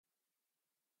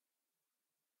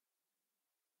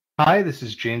Hi, this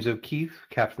is James O'Keefe,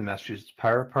 Captain of the Massachusetts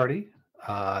Pirate Party.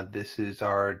 This is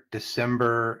our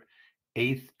December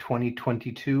 8th,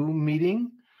 2022 meeting,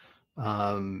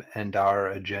 and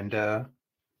our agenda,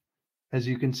 as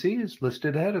you can see, is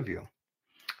listed ahead of you.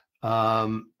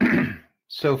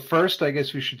 So first, I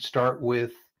guess we should start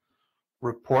with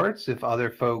reports. If other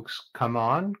folks come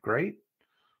on, great.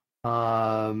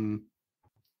 I'm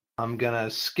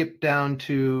gonna skip down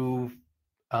to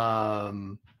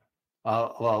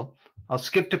I'll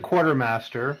skip to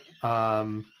quartermaster.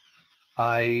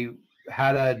 I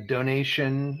had a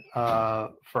donation for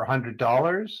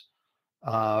 $100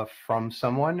 from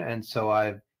someone, and so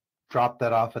I dropped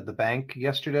that off at the bank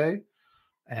yesterday,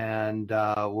 and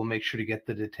we'll make sure to get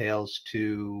the details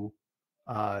to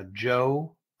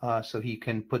Joe so he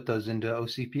can put those into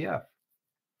OCPF.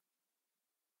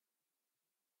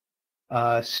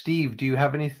 Steve, do you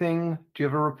have anything? Do you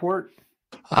have a report?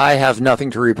 I have nothing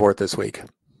to report this week.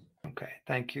 Okay,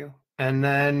 thank you. And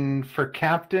then for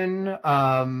Captain,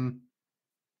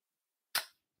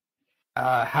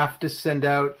 have to send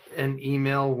out an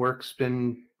email. Work's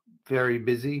been very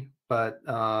busy, but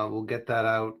we'll get that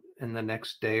out in the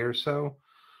next day or so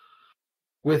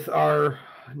with our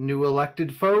new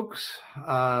elected folks,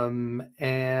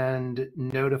 and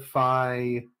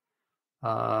notify,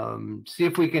 see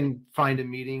if we can find a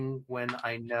meeting when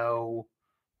I know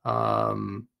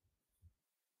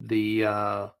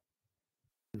the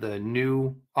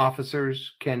new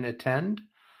officers can attend.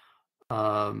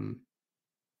 In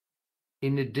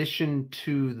addition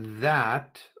to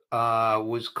that,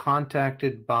 was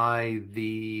contacted by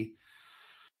the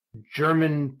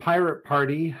German Pirate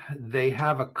Party. They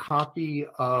have a copy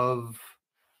of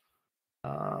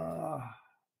find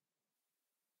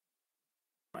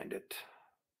it.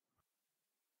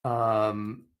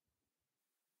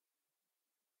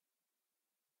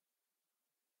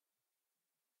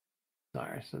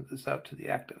 Sorry, I sent this out to the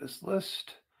activist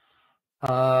list.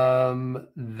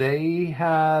 They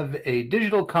have a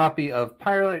digital copy of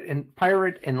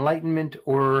Pirate Enlightenment,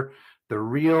 or The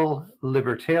Real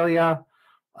Libertalia,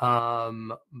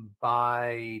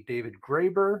 by David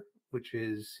Graeber, which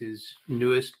is his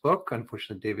newest book.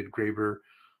 Unfortunately, David Graeber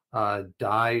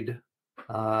died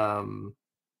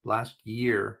last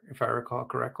year, if I recall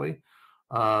correctly,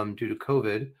 due to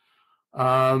COVID.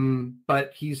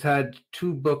 But he's had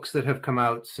two books that have come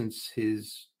out since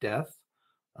his death.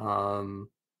 And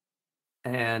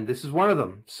this is one of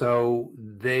them. So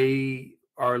they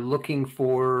are looking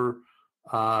for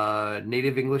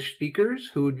native English speakers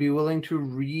who would be willing to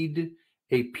read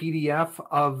a PDF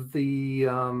of the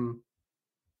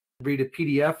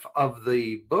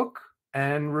book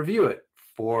and review it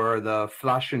for the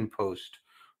Flaschenpost,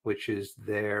 which is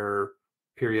their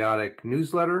periodic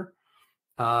newsletter.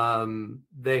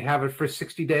 They have it for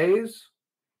 60 days.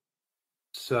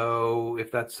 So if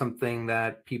that's something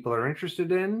that people are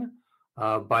interested in,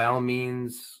 by all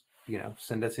means,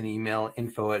 send us an email,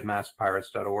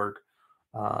 info@masspirates.org,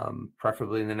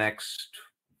 preferably in the next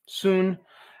soon,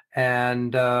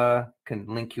 and can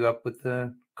link you up with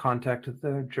the contact of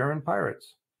the German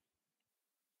pirates.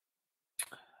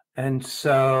 And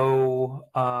so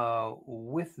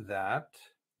with that,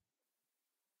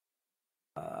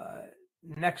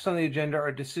 next on the agenda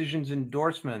are decisions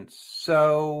endorsements.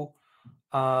 So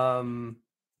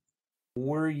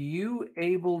were you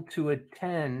able to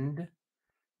attend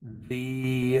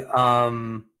the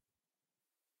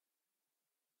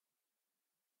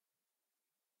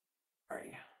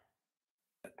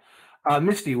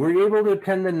Misty, were you able to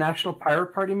attend the National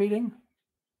Pirate Party meeting?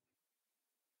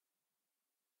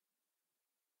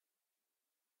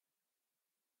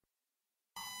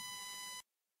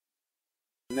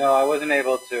 No, I wasn't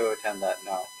able to attend that,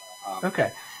 no.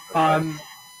 Okay.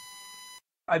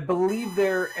 I believe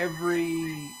they're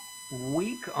every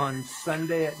week on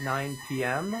Sunday at 9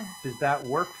 p.m. Does that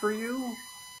work for you?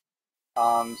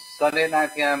 Sunday at 9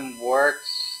 p.m.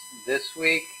 works this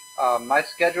week. My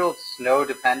schedule's snow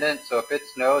dependent, so if it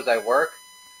snows, I work.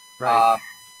 Right.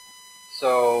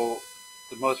 So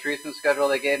the most recent schedule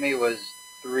they gave me was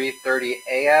 3:30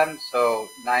 a.m., so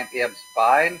 9 p.m. is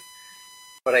fine,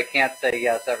 but I can't say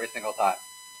yes every single time.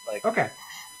 Okay.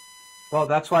 Well,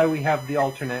 that's why we have the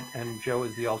alternate, and Joe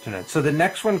is the alternate. So the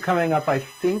next one coming up, I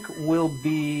think,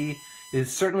 is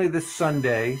certainly this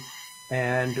Sunday,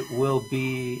 and will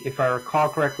be, if I recall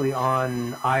correctly,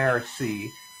 on IRC.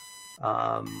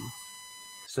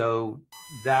 So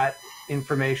that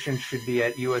information should be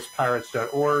at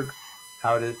uspirates.org,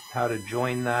 how to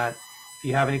join that. If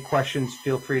you have any questions,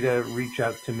 feel free to reach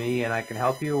out to me and I can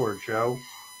help you, or Joe.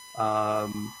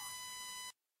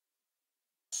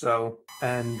 So,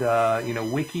 and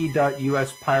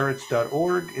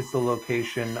wiki.uspirates.org is the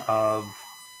location of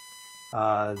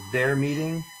their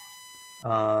meeting.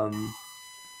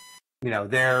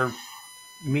 Their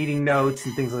meeting notes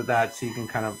and things like that, so you can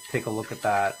kind of take a look at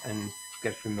that and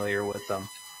get familiar with them.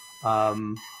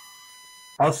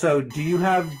 Also, do you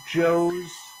have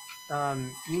Joe's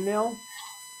email?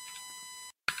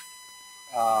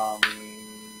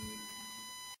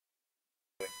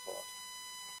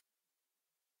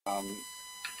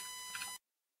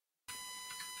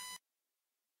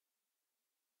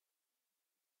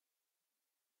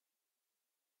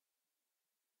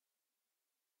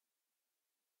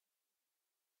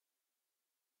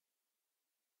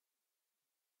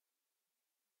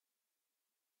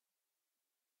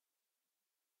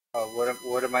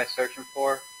 What am I searching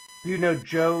for? You know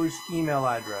Joe's email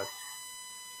address,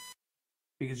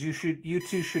 because you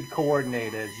two should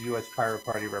coordinate as U.S. Pirate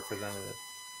Party representatives.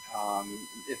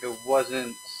 If it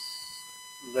wasn't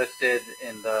listed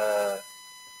in the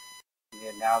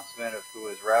announcement of who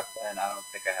is rep, then I don't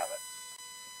think I have it.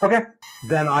 Okay,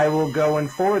 then I will go and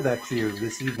forward that to you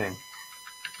this evening.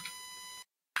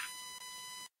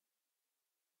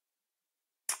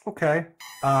 Okay.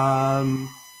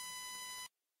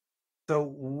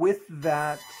 So with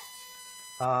that,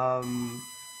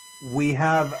 we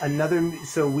have another.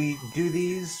 So we do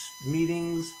these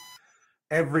meetings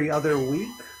every other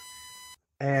week,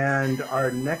 and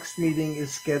our next meeting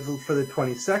is scheduled for the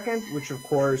 22nd, which of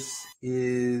course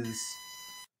is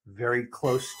very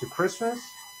close to Christmas.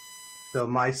 So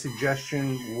my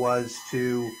suggestion was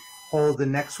to hold the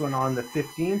next one on the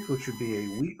 15th, which would be a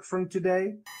week from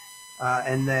today,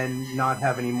 and then not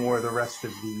have any more the rest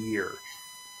of the year.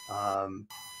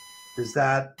 Does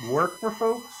that work for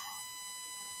folks?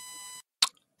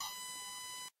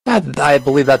 I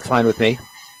believe that's fine with me.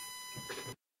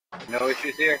 No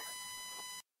issues here.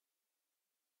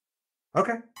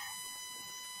 Okay.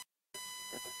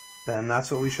 Then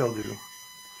that's what we shall do.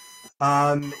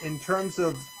 In terms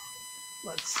of,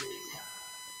 let's see.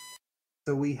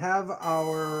 So we have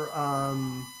our,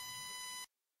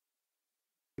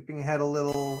 skipping ahead a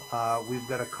little, we've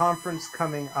got a conference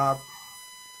coming up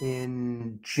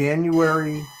in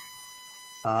January,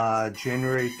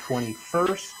 January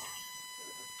 21st.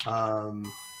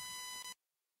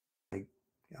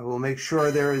 I will make sure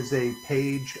there is a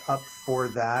page up for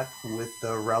that with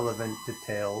the relevant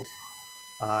details.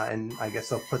 And I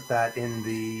guess I'll put that in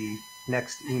the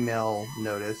next email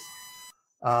notice.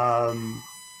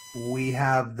 We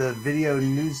have the video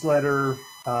newsletter.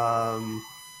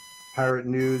 Pirate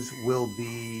News will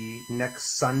be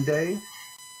next Sunday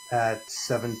at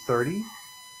 7:30.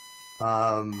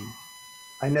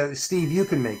 I know, Steve, you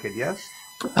can make it, yes?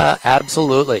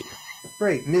 Absolutely.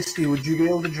 Great. Misty, would you be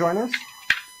able to join us?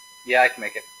 Yeah, I can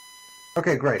make it.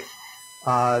 Okay, great.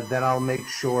 Then I'll make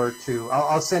sure to,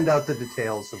 I'll send out the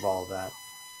details of all that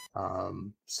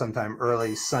sometime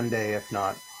early Sunday, if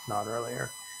not earlier.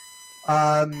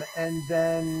 And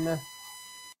then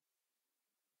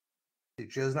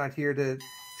Joe's not here to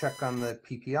check on the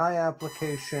PPI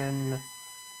application,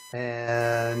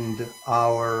 and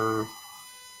our,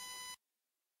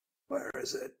 where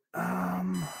is it?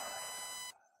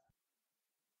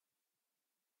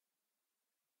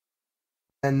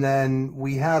 And then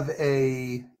we have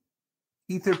a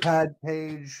Etherpad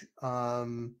page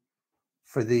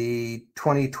for the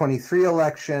 2023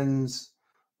 elections.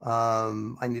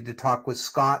 I need to talk with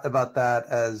Scott about that,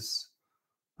 as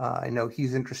I know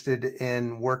he's interested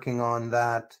in working on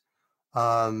that.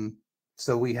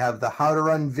 So we have the How to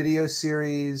Run video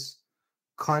series,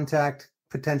 contact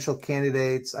potential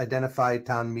candidates, identify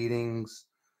town meetings,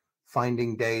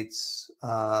 finding dates.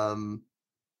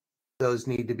 Those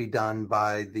need to be done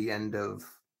by the end of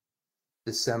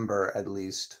December at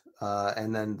least.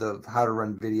 And then the How to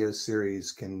Run video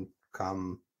series can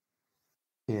come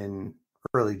in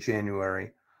early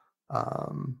January.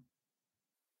 So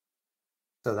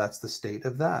that's the state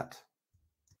of that.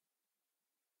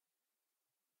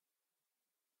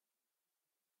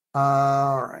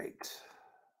 All right.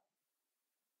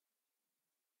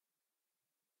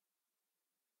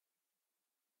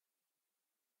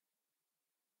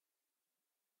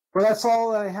 Well, that's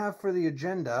all I have for the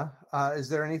agenda. Is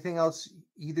there anything else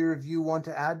either of you want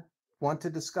to add, want to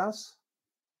discuss?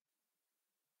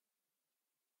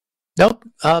 Nope.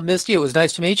 Misty, it was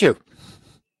nice to meet you.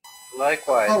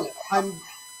 Likewise. Oh,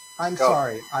 I'm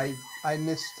sorry. I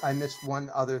missed one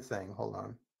other thing. Hold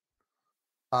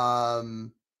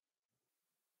on.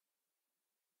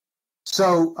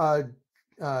 So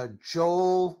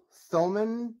Joel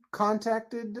Thilman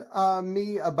contacted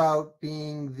me about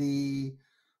being the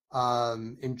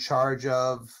in charge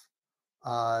of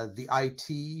the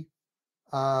IT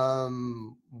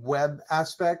web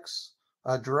aspects,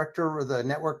 director of the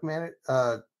network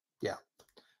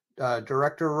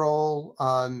director role.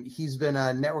 He's been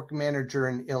a network manager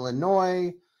in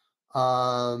Illinois.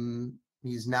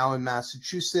 He's now in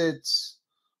Massachusetts.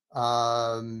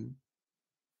 Been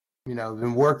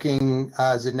working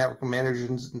as a network manager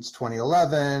since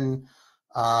 2011.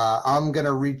 I'm going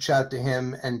to reach out to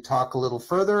him and talk a little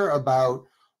further about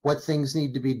what things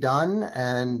need to be done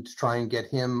and try and get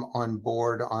him on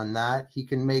board on that. He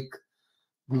can make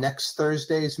next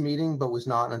Thursday's meeting, but was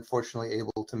not unfortunately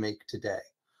able to make today.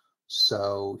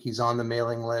 So he's on the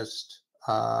mailing list,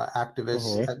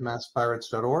 activists at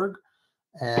masspirates.org.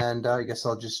 And I guess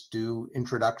I'll just do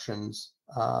introductions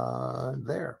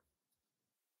there.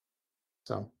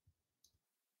 So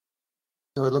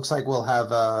it looks like we'll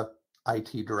have a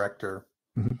IT director.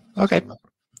 Okay.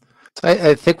 So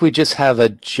I think we just have a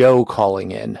Joe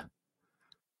calling in.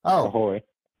 Oh, Ahoy.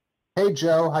 Hey,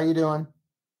 Joe. How you doing?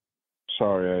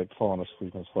 Sorry, I had fallen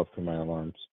asleep and slept through my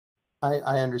alarms. I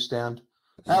understand.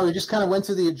 We just kind of went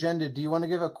through the agenda. Do you want to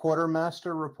give a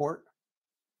quartermaster report?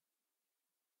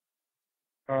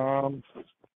 I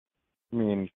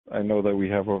mean, I know that we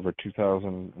have over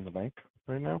 2,000 in the bank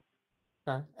right now.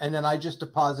 Okay. And then I just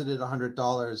deposited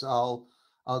 $100.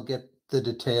 I'll get the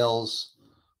details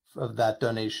of that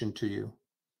donation to you.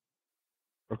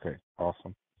 Okay,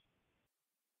 awesome.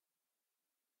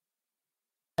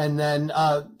 And then,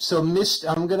 so Misty,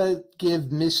 I'm going to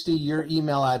give Misty your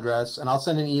email address, and I'll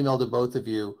send an email to both of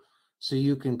you so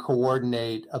you can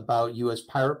coordinate about US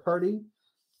Pirate Party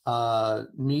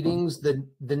meetings. The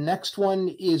next one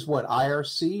is what,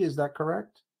 IRC, is that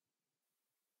correct?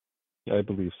 Yeah, I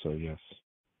believe so, yes.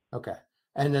 Okay.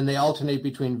 And then they alternate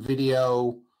between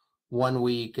video 1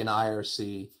 week and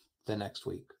IRC the next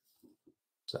week.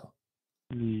 So.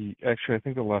 Actually, I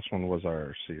think the last one was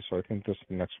IRC, so I think the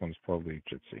next one's probably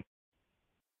Jitsi.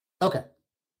 Okay,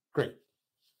 great.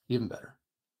 Even better.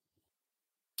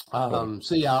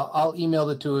 So yeah, I'll email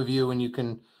the two of you and you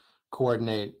can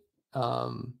coordinate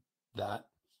that.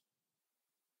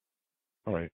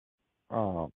 All right.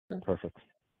 Perfect.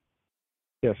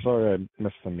 Yeah, sorry I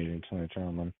missed the meeting tonight,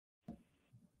 gentlemen.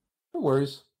 No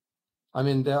worries. I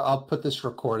mean, I'll put this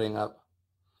recording up.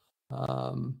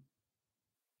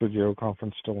 Video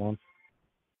conference still on?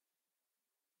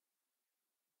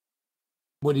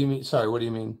 What do you mean? Sorry, what do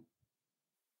you mean?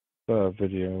 The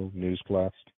video news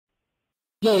blast.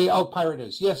 Yeah. Oh, Pirate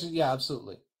News. Yes. Yeah.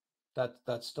 Absolutely.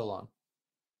 That's still on.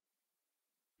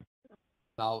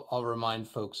 I'll remind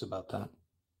folks about that.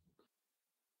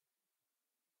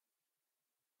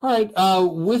 All right.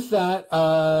 With that,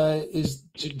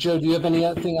 Joe? Do you have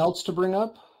anything else to bring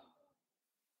up?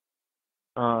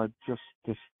 Just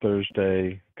this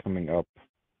Thursday coming up,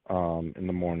 in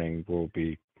the morning, we'll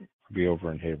be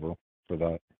over in Haverhill for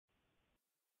that.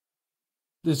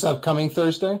 This upcoming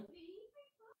Thursday?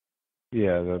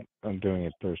 Yeah, I'm doing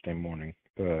it Thursday morning.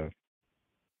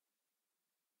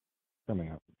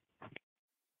 Coming up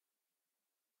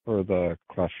for the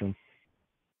classroom.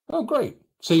 Oh, great!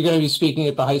 So you're going to be speaking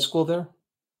at the high school there?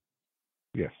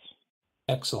 Yes.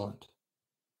 Excellent.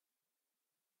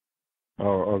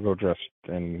 I'll go dressed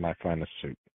in my finest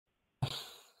suit.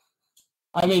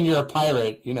 I mean, you're a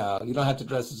pirate. You know, you don't have to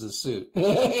dress as a suit.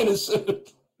 In a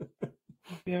suit.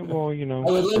 Yeah, well, you know.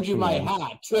 I would lend you my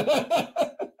hat.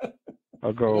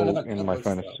 I'll go in my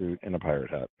finest suit in a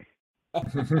pirate hat.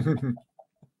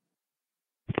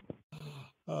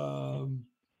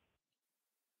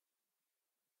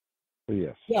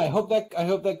 Yes. Yeah, I hope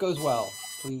that goes well.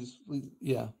 Please,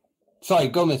 yeah. Sorry,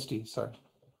 go Misty. Sorry.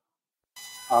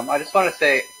 I just want to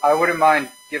say I wouldn't mind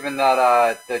giving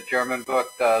that the German book,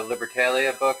 the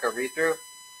Libertalia book, a read through.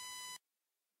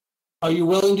 Are you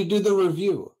willing to do the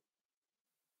review?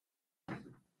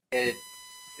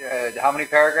 How many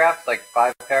paragraphs? Like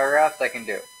 5 paragraphs I can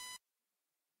do.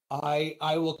 I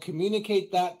will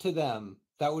communicate that to them.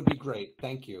 That would be great.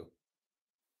 Thank you.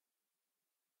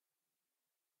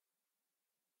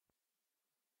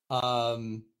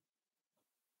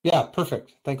 Yeah,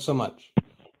 perfect. Thanks so much.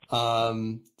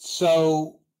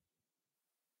 So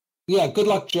yeah, good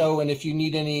luck, Joe. And if you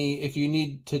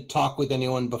need to talk with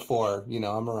anyone before, you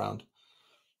know, I'm around.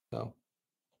 So.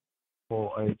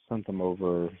 Well, I sent them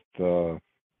over the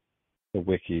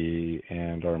wiki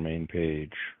and our main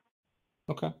page.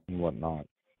 Okay. And whatnot.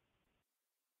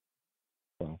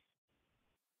 So.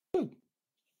 Good.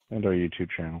 And our YouTube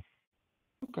channel.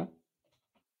 Okay.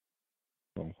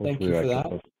 So thank you for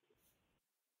that.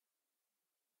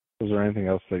 Was there anything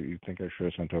else that you think I should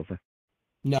have sent over?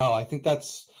 No, I think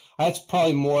that's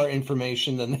probably more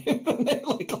information than than they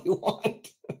likely want.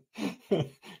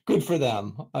 Good for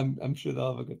them. I'm sure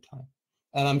they'll have a good time,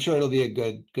 and I'm sure it'll be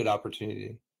a good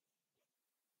opportunity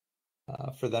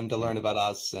for them to learn about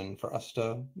us and for us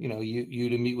to, you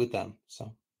to meet with them. So,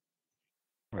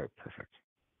 All right, perfect.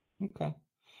 okay.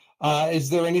 Is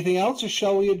there anything else, or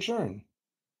shall we adjourn?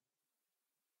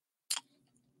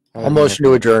 I'll motion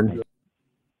to adjourn. Do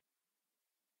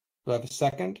I have a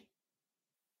second?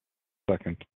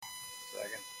 Second.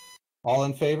 Second. All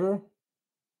in favor?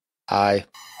 Aye.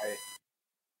 Aye.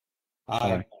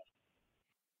 Aye.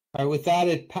 All right, with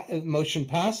that, motion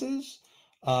passes.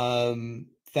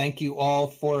 Thank you all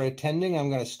for attending. I'm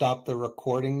going to stop the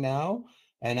recording now.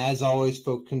 And as always,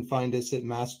 folks can find us at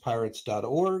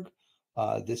masspirates.org.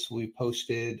 This will be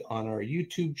posted on our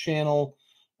YouTube channel.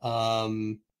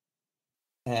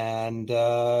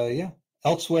 Yeah,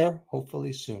 elsewhere,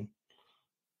 hopefully soon.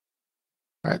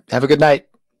 All right. Have a good night.